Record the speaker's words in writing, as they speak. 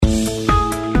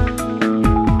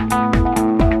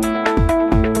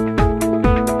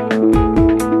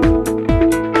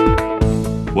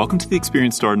Welcome to the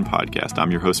Experience Darden podcast.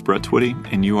 I'm your host, Brett Twitty,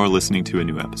 and you are listening to a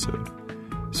new episode.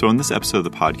 So in this episode of the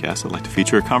podcast, I'd like to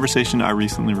feature a conversation I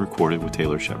recently recorded with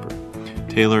Taylor Sheppard.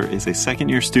 Taylor is a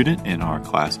second-year student in our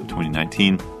class of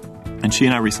 2019, and she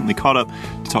and I recently caught up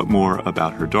to talk more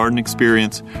about her Darden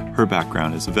experience, her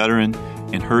background as a veteran,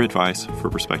 and her advice for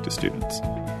prospective students.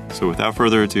 So without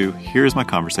further ado, here is my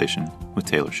conversation with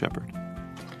Taylor Sheppard.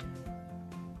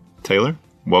 Taylor,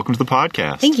 welcome to the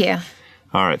podcast. Thank you.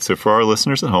 All right. So for our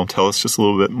listeners at home, tell us just a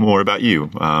little bit more about you.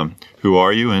 Who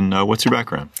are you and what's your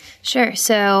background? Sure.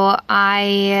 So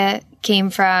I came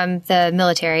from the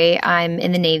military. I'm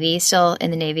in the Navy, still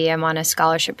in the Navy. I'm on a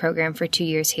scholarship program for 2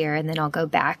 years here, and then I'll go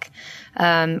back.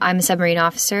 I'm a submarine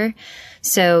officer.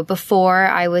 So before,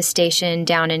 I was stationed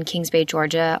down in Kings Bay,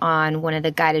 Georgia on one of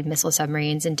the guided missile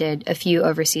submarines and did a few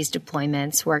overseas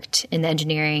deployments, worked in the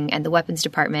engineering and the weapons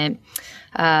department.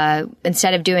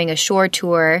 Instead of doing a shore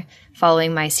tour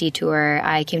following my sea tour,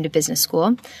 I came to business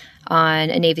school on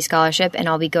a Navy scholarship, and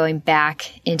I'll be going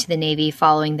back into the Navy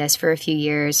following this for a few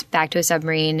years, back to a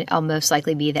submarine. I'll most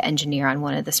likely be the engineer on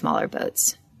one of the smaller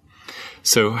boats.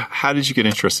 So how did you get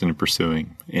interested in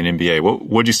pursuing an MBA?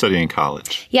 What did you study in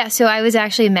college? Yeah, so I was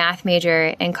actually a math major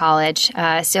in college.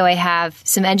 So I have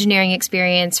some engineering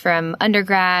experience from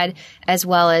undergrad as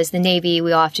well as the Navy.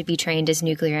 We all have to be trained as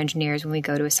nuclear engineers when we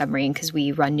go to a submarine because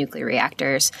we run nuclear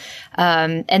reactors.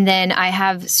 And then I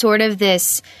have sort of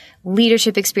this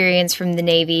leadership experience from the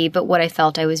Navy, but what I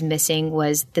felt I was missing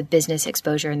was the business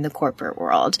exposure in the corporate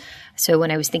world. So when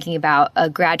I was thinking about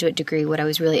a graduate degree, what I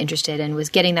was really interested in was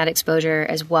getting that exposure,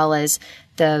 as well as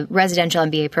the residential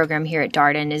MBA program here at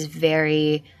Darden is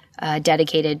very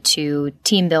dedicated to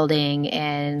team building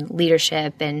and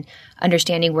leadership and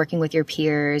understanding working with your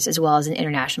peers, as well as an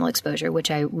international exposure, which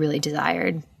I really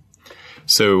desired.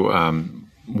 So,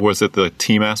 was it the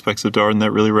team aspects of Darden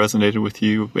that really resonated with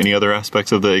you? Any other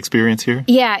aspects of the experience here?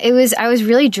 Yeah, it was. I was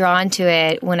really drawn to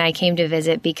it when I came to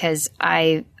visit because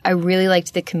I really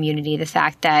liked the community, the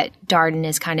fact that Darden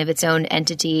is kind of its own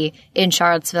entity in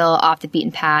Charlottesville, off the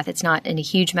beaten path. It's not in a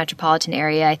huge metropolitan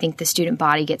area. I think the student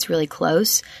body gets really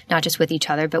close, not just with each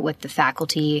other, but with the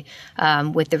faculty,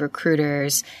 with the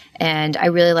recruiters. And I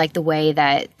really like the way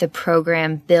that the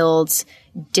program builds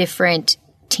different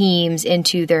teams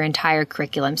into their entire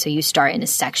curriculum. So you start in a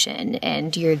section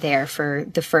and you're there for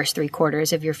the first 3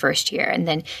 quarters of your first year. And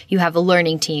then you have a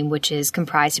learning team, which is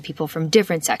comprised of people from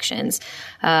different sections.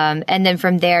 And then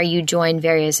from there, you join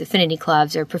various affinity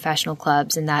clubs or professional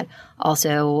clubs. And that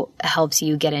also helps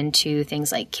you get into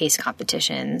things like case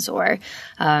competitions or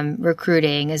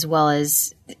recruiting, as well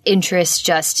as interests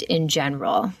just in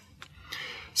general.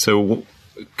 So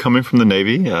coming from the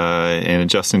Navy and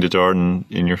adjusting to Darden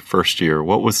in your first year,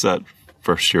 what was that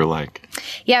first year like?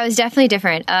 Yeah, it was definitely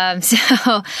different.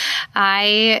 So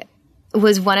I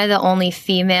was one of the only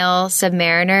female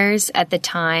submariners at the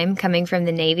time coming from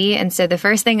the Navy. And so the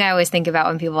first thing I always think about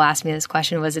when people ask me this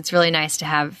question was it's really nice to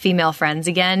have female friends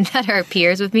again that are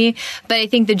peers with me. But I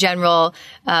think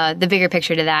the bigger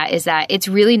picture to that is that it's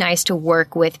really nice to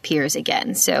work with peers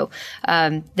again. So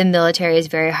the military is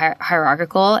very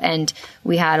hierarchical, and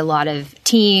we had a lot of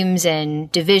teams and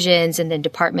divisions and then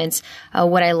departments.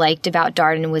 What I liked about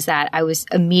Darden was that I was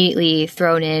immediately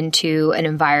thrown into an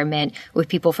environment with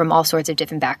people from all sorts of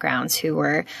different backgrounds who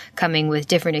were coming with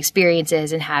different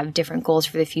experiences and have different goals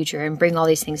for the future and bring all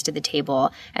these things to the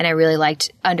table. And I really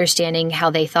liked understanding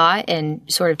how they thought and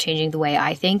sort of changing the way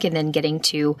I think, and then getting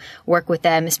to work with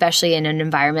them, especially in an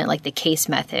environment like the CASE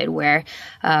method, where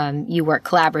you work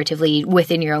collaboratively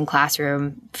within your own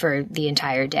classroom for the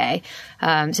entire day.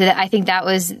 I think that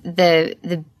was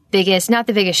the biggest, not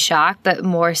the biggest shock, but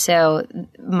more so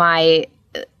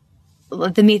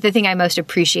the thing I most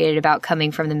appreciated about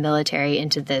coming from the military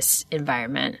into this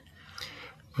environment.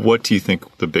 What do you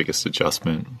think the biggest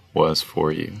adjustment was for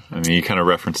you? I mean, you kind of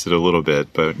referenced it a little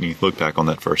bit, but when you look back on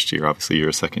that first year, obviously you're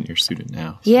a second-year student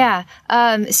now. So. Yeah.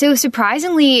 So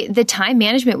surprisingly, the time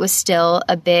management was still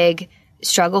a big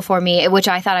struggle for me, which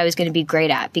I thought I was going to be great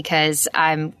at because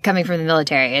I'm coming from the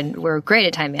military and we're great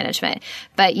at time management.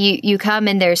 But you come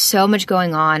and there's so much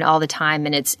going on all the time,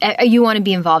 and you want to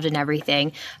be involved in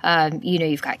everything.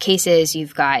 You've got cases,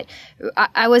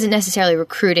 I wasn't necessarily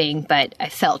recruiting, but I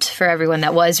felt for everyone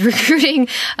that was recruiting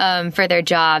for their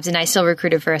jobs, and I still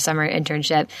recruited for a summer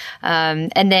internship.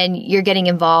 And then you're getting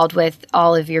involved with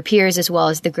all of your peers as well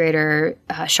as the greater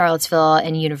Charlottesville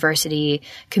and university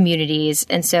communities.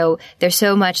 And so there's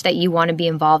so much that you want to be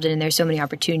involved in, and there's so many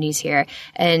opportunities here.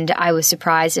 And I was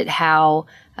surprised at how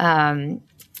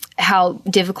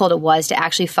difficult it was to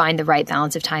actually find the right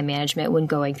balance of time management when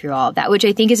going through all of that, which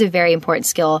I think is a very important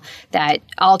skill that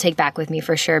I'll take back with me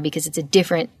for sure, because it's a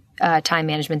different time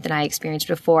management than I experienced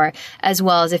before, as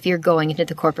well as if you're going into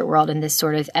the corporate world and this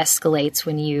sort of escalates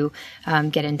when you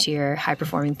get into your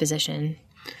high-performing position.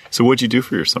 So what did you do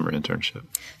for your summer internship?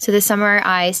 So this summer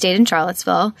I stayed in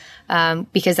Charlottesville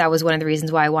because that was one of the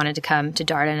reasons why I wanted to come to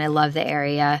Darden. I love the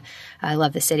area. I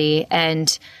love the city.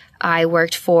 And I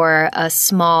worked for a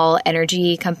small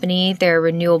energy company. They're a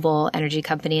renewable energy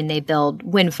company, and they build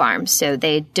wind farms. So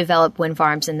they develop wind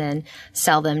farms and then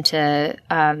sell them to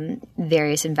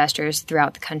various investors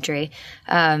throughout the country.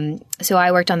 So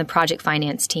I worked on the project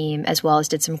finance team as well as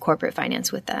did some corporate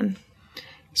finance with them.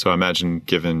 So I imagine,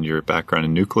 given your background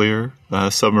in nuclear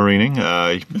submarining,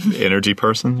 energy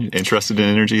person, interested in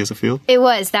energy as a field? It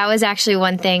was. That was actually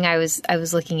one thing I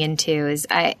was looking into. Is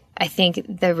I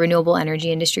think the renewable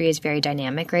energy industry is very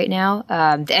dynamic right now.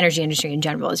 The energy industry in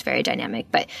general is very dynamic,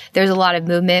 but there's a lot of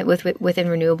movement within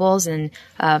renewables,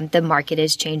 and the market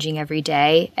is changing every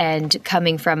day. And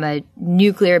coming from a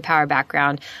nuclear power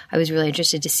background, I was really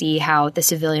interested to see how the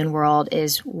civilian world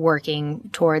is working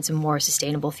towards a more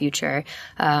sustainable future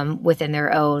within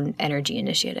their own energy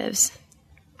initiatives.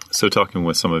 So talking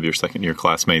with some of your second-year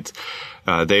classmates,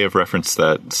 they have referenced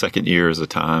that second year is a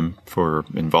time for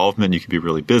involvement. You can be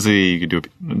really busy.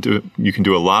 You can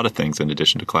do a lot of things in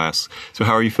addition to class. So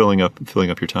how are you filling up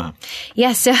your time?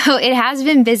 Yeah, so it has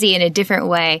been busy in a different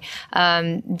way.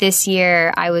 This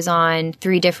year, I was on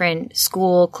 3 different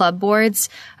school club boards,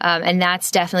 and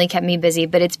that's definitely kept me busy.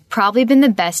 But it's probably been the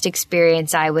best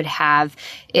experience I would have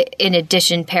in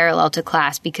addition, parallel to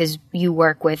class, because you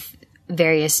work with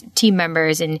various team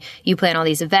members and you plan all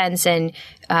these events, and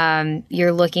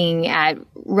you're looking at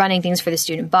running things for the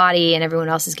student body, and everyone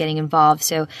else is getting involved.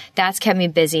 So that's kept me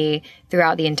busy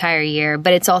throughout the entire year,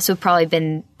 but it's also probably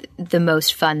been the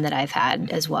most fun that I've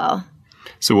had as well.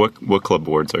 So what club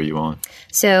boards are you on?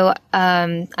 So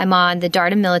I'm on the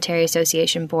Darden Military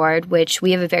Association board, which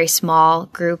we have a very small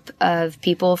group of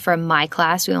people from my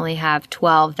class. We only have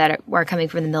 12 that are coming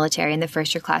from the military, and the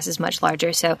first year class is much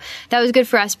larger. So that was good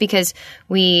for us because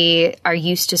we are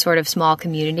used to sort of small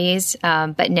communities,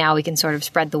 but now we can sort of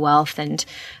spread the wealth and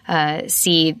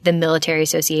see the military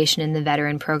association and the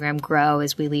veteran program grow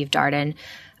as we leave Darden.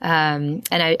 And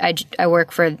I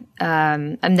work for,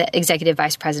 I'm the executive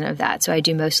vice president of that. So I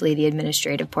do mostly the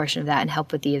administrative portion of that and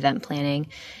help with the event planning.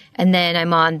 And then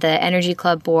I'm on the Energy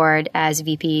Club board as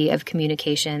VP of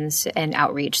Communications and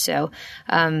Outreach. So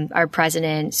our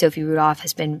president, Sophie Rudolph,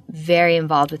 has been very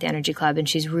involved with the Energy Club, and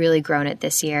she's really grown it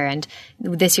this year. And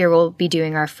this year we'll be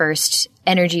doing our first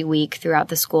Energy Week throughout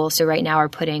the school. So right now we're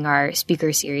putting our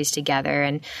speaker series together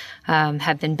and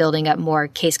have been building up more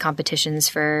case competitions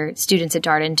for students at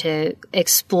Darden to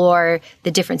explore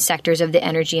the different sectors of the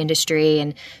energy industry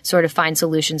and sort of find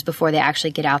solutions before they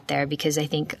actually get out there, because I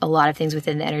think a lot of things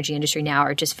within the energy industry now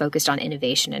are just focused on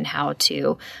innovation and how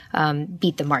to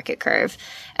beat the market curve.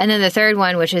 And then the third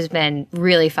one, which has been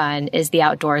really fun, is the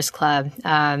Outdoors Club.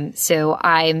 So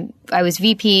I was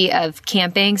VP of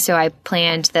camping, so I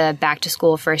planned the back to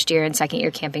school first year and second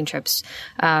year camping trips,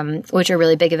 which are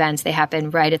really big events. They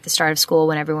happen right at the start of school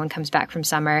when everyone comes back from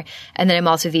summer. And then I'm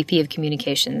also VP of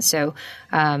communications. So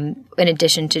in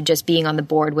addition to just being on the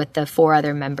board with the 4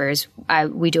 other members,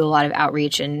 we do a lot of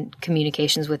outreach and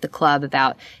communications with the club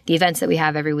about the events that we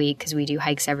have every week, because we do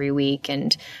hikes every week.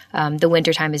 And the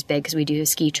wintertime is big because we do a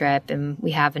ski trip, and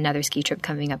we have another ski trip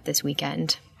coming up this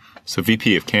weekend. So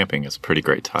VP of Camping is a pretty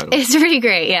great title. It's pretty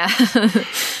great, yeah.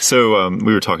 So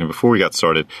we were talking before we got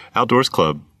started. Outdoors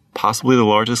Club, possibly the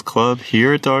largest club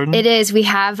here at Darden? It is. We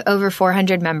have over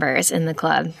 400 members in the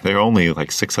club. They're only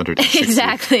like 660.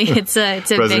 Exactly. It's a big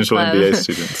club. Presidential MBA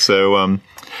students. So,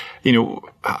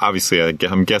 obviously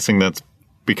I'm guessing that's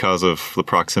because of the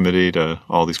proximity to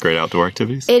all these great outdoor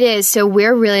activities? It is. So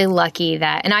we're really lucky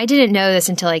that, and I didn't know this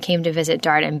until I came to visit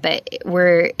Darden, but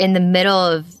we're in the middle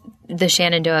of the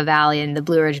Shenandoah Valley and the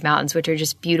Blue Ridge Mountains, which are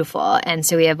just beautiful. And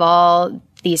so we have all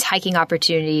these hiking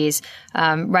opportunities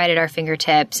right at our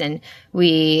fingertips, and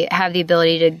we have the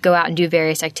ability to go out and do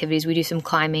various activities. We do some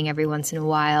climbing every once in a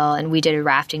while, and we did a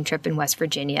rafting trip in West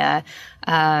Virginia.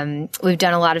 We've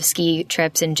done a lot of ski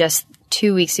trips, and just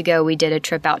 2 weeks ago, we did a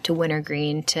trip out to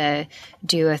Wintergreen to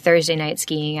do a Thursday night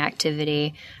skiing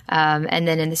activity. And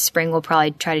then in the spring, we'll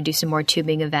probably try to do some more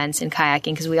tubing events and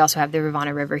kayaking, because we also have the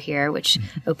Rivanna River here, which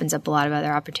opens up a lot of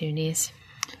other opportunities.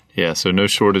 Yeah, so no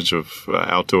shortage of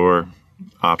outdoor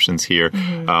options here.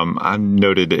 I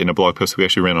noted in a blog post we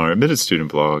actually ran on our admitted student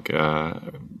blog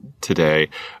today,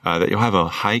 that you'll have a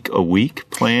hike a week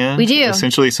planned. We do.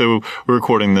 Essentially, so we're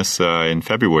recording this in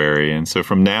February. And so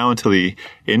from now until the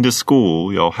end of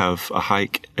school, you'll have a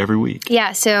hike every week.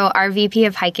 Yeah, so our VP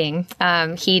of hiking,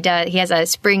 he has a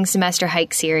spring semester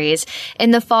hike series.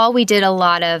 In the fall, we did a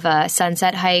lot of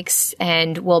sunset hikes,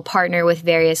 and we'll partner with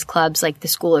various clubs like the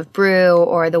School of Brew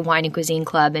or the Wine and Cuisine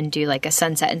Club and do like a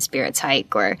sunset and spirits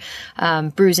hike or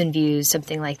brews and views,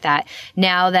 something like that.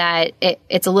 Now that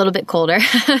it's a little bit colder,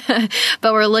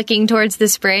 but we're looking towards the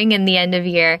spring and the end of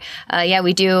year.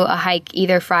 We do a hike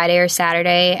either Friday or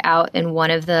Saturday out in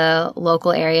one of the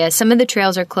local areas. Some of the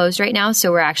trails are closed right now,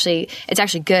 so it's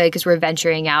actually good because we're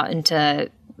venturing out into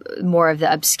more of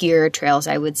the obscure trails,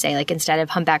 I would say, like instead of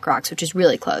Humpback Rocks, which is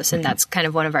really close. And that's kind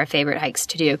of one of our favorite hikes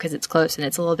to do because it's close and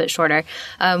it's a little bit shorter.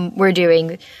 We're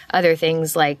doing other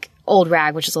things like Old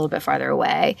Rag, which is a little bit farther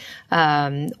away,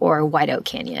 or White Oak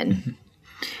Canyon. Mm-hmm.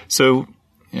 So,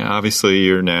 obviously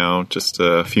you're now just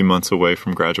a few months away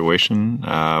from graduation.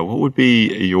 What would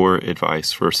be your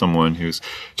advice for someone who's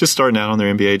just starting out on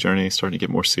their MBA journey, starting to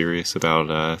get more serious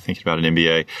about thinking about an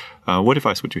MBA? What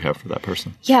advice would you have for that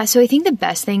person? Yeah, so I think the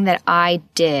best thing that I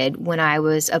did when I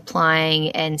was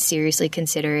applying and seriously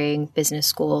considering business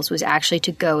schools was actually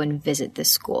to go and visit the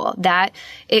school.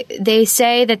 They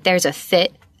say that there's a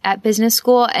fit at business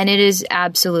school, and it is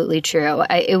absolutely true.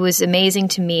 It was amazing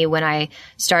to me when I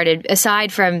started,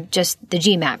 aside from just the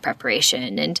GMAT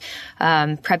preparation and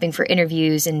prepping for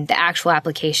interviews and the actual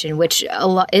application, which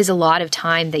is a lot of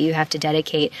time that you have to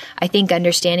dedicate. I think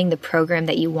understanding the program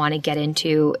that you want to get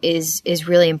into is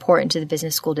really important to the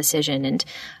business school decision. And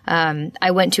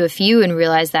I went to a few and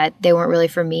realized that they weren't really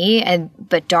for me,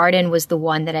 but Darden was the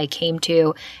one that I came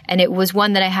to, and it was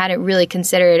one that I hadn't really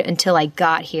considered until I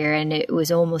got here, and it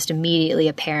was almost immediately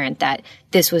apparent that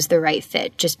this was the right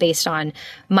fit just based on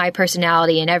my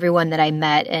personality and everyone that I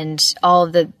met and all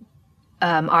of the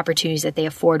opportunities that they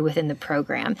afford within the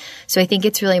program. So I think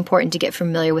it's really important to get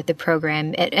familiar with the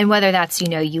program, and whether that's,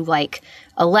 you like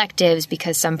electives,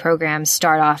 because some programs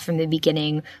start off from the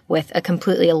beginning with a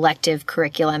completely elective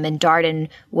curriculum, and Darden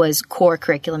was core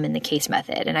curriculum in the case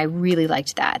method. And I really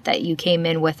liked that you came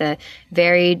in with a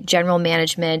very general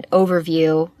management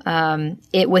overview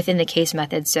within the case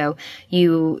method. So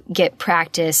you get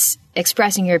practice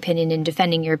expressing your opinion and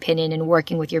defending your opinion and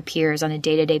working with your peers on a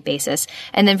day-to-day basis.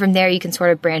 And then from there, you can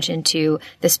sort of branch into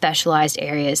the specialized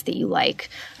areas that you like.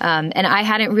 And I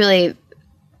hadn't really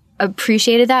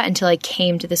appreciated that until I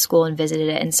came to the school and visited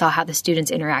it and saw how the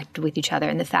students interacted with each other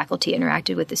and the faculty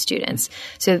interacted with the students.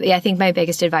 So I think my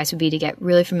biggest advice would be to get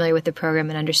really familiar with the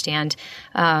program and understand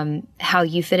how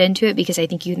you fit into it, because I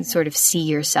think you can sort of see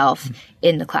yourself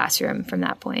in the classroom from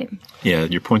that point. Yeah,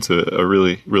 your point's a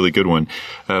really, really good one.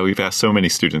 We've asked so many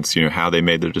students, how they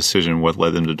made their decision, what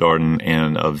led them to Darden,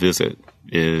 and a visit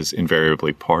is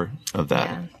invariably part of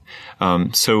that. Yeah.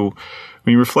 So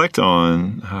when you reflect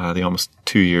on the almost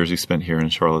 2 years you spent here in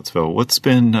Charlottesville, what's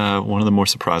been one of the more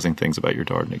surprising things about your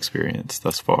Darden experience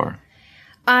thus far?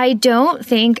 I don't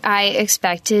think I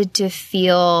expected to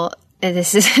feel –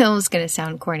 this is almost going to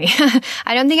sound corny.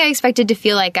 I don't think I expected to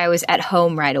feel like I was at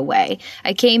home right away.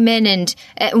 I came in, and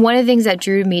one of the things that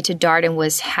drew me to Darden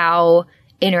was how –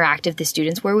 interactive the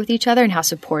students were with each other and how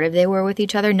supportive they were with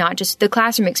each other. Not just the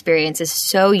classroom experience is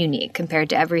so unique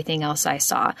compared to everything else I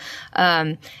saw.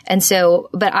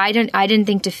 But I didn't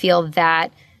think to feel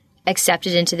that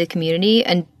accepted into the community,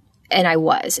 and I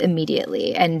was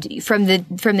immediately. And from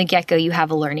the get-go, you have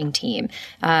a learning team,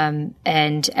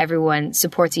 and everyone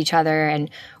supports each other and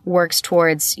works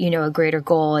towards, a greater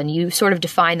goal. And you sort of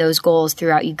define those goals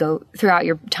throughout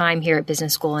your time here at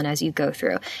business school and as you go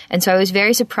through. And so I was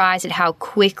very surprised at how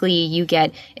quickly you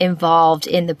get involved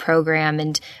in the program.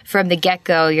 And from the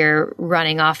get-go, you're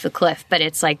running off the cliff, but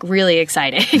it's like really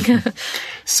exciting.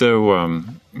 So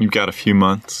you've got a few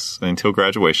months until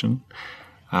graduation.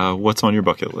 What's on your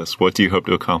bucket list? What do you hope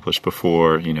to accomplish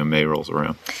before, May rolls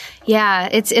around? Yeah,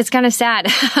 it's kind of sad.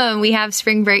 We have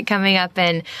spring break coming up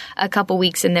in a couple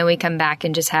weeks, and then we come back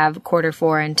and just have quarter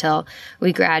 4 until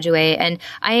we graduate. And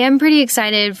I am pretty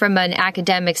excited from an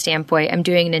academic standpoint. I'm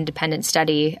doing an independent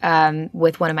study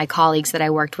with one of my colleagues that I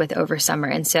worked with over summer.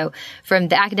 And so from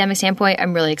the academic standpoint,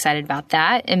 I'm really excited about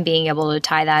that and being able to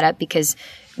tie that up, because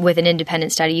with an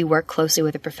independent study, you work closely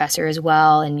with a professor as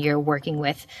well, and you're working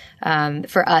with,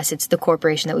 for us, it's the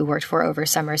corporation that we worked for over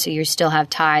summer. So you still have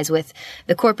ties with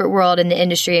the corporate world and the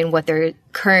industry and what they're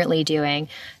currently doing.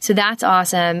 So that's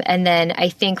awesome. And then I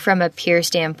think from a peer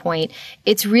standpoint,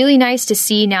 it's really nice to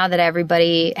see now that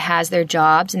everybody has their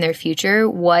jobs and their future,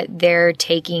 what they're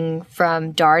taking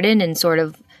from Darden and sort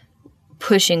of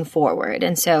pushing forward.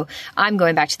 And so I'm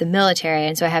going back to the military.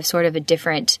 And so I have sort of a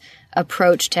different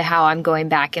approach to how I'm going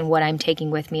back and what I'm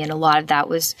taking with me. And a lot of that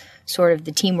was sort of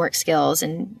the teamwork skills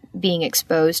and being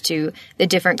exposed to the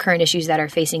different current issues that are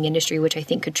facing industry, which I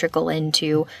think could trickle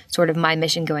into sort of my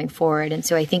mission going forward. And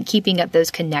so I think keeping up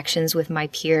those connections with my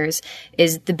peers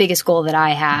is the biggest goal that I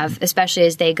have, especially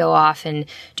as they go off and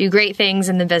do great things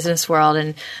in the business world.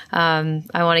 And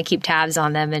I want to keep tabs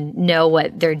on them and know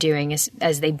what they're doing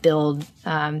as they build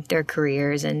their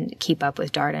careers and keep up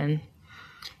with Darden.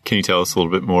 Can you tell us a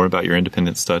little bit more about your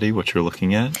independent study, what you're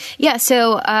looking at? Yeah,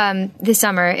 so this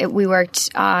summer we worked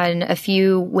on a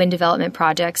few wind development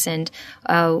projects, and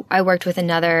I worked with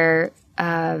another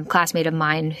classmate of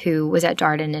mine who was at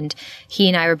Darden, and he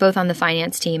and I were both on the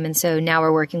finance team. And so now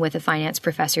we're working with a finance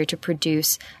professor to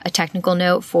produce a technical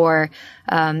note for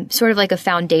sort of like a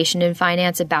foundation in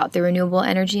finance about the renewable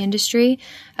energy industry,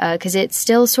 because it's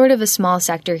still sort of a small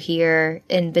sector here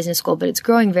in business school, but it's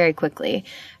growing very quickly.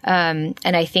 And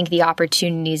I think the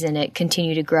opportunities in it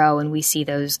continue to grow, and we see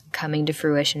those coming to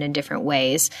fruition in different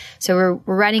ways. So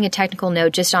we're writing a technical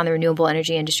note just on the renewable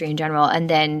energy industry in general, and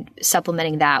then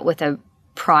supplementing that with a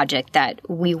project that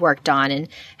we worked on and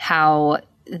how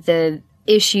the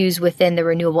issues within the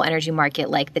renewable energy market,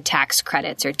 like the tax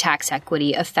credits or tax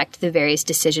equity, affect the various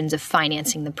decisions of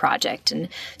financing the project. And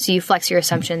so you flex your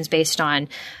assumptions based on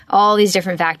all these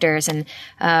different factors. And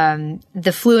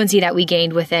the fluency that we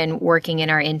gained within working in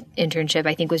our internship,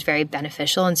 I think, was very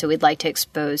beneficial. And so we'd like to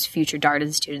expose future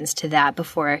Darden students to that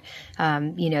before,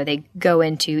 they go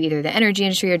into either the energy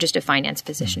industry or just a finance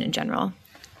position in general.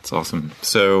 That's awesome.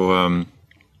 So,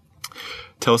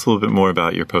 tell us a little bit more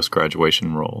about your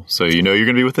post-graduation role. So you're going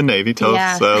to be with the Navy. Tell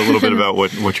us a little bit about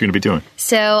what you're going to be doing.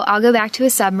 So I'll go back to a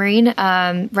submarine.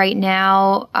 Right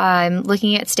now, I'm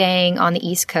looking at staying on the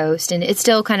East Coast, and it's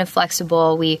still kind of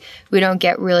flexible. We don't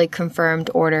get really confirmed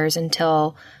orders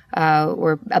until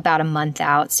we're about a month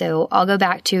out. So I'll go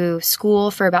back to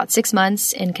school for about 6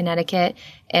 months in Connecticut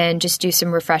and just do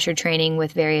some refresher training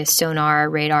with various sonar,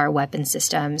 radar, weapon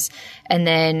systems. And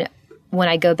then when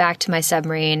I go back to my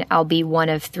submarine, I'll be one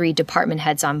of 3 department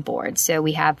heads on board. So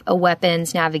we have a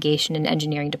weapons, navigation, and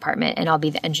engineering department, and I'll be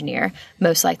the engineer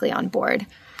most likely on board.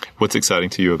 What's exciting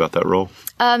to you about that role?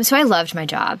 So I loved my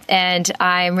job, and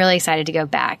I'm really excited to go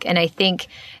back. And I think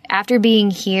after being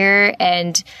here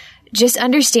and just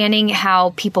understanding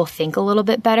how people think a little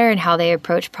bit better and how they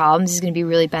approach problems is going to be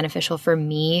really beneficial for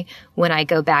me when I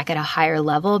go back at a higher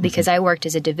level, because I worked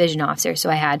as a division officer. So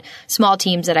I had small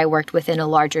teams that I worked within a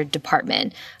larger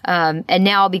department. And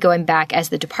now I'll be going back as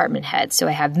the department head. So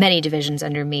I have many divisions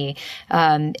under me,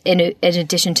 in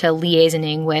addition to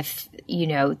liaisoning with,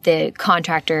 the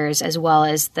contractors as well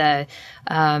as the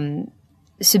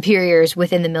superiors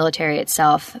within the military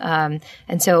itself. And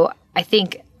so I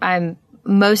think I'm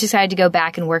most excited to go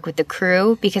back and work with the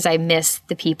crew because I miss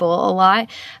the people a lot,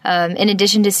 in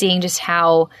addition to seeing just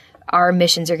how our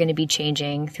missions are going to be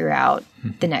changing throughout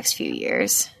the next few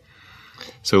years.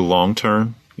 So long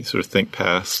term, you sort of think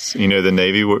past, the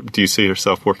Navy. Do you see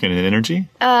yourself working in energy?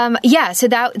 Yeah, so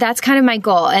that's kind of my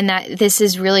goal, and that this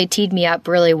has really teed me up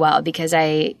really well because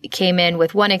I came in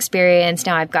with one experience.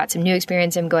 Now I've got some new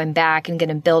experience. I'm going back and going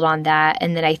to build on that.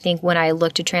 And then I think when I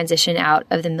look to transition out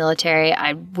of the military,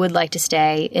 I would like to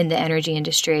stay in the energy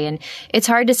industry. And it's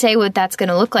hard to say what that's going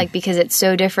to look like because it's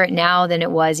so different now than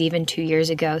it was even 2 years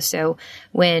ago. So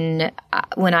when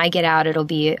I get out, it'll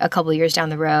be a couple years down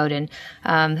the road, and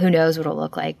who knows what it'll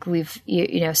look like. We've,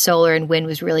 solar and wind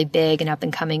was really big and up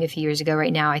and coming a few years ago.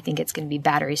 Right now, I think it's going to be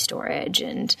battery storage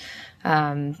and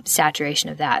saturation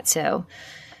of that. So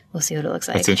we'll see what it looks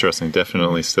like. That's interesting.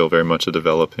 Definitely still very much a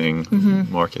developing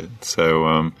market.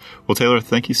 So, well, Taylor,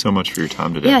 thank you so much for your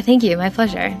time today. Yeah, thank you. My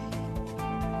pleasure.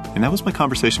 And that was my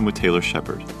conversation with Taylor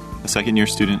Sheppard, a second-year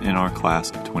student in our class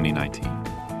of 2019.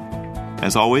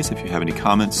 As always, if you have any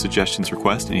comments, suggestions,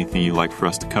 requests, anything you'd like for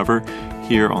us to cover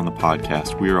here on the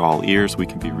podcast, we are all ears. We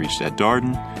can be reached at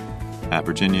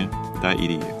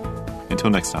Darden@virginia.edu. Until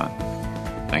next time,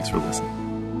 thanks for listening.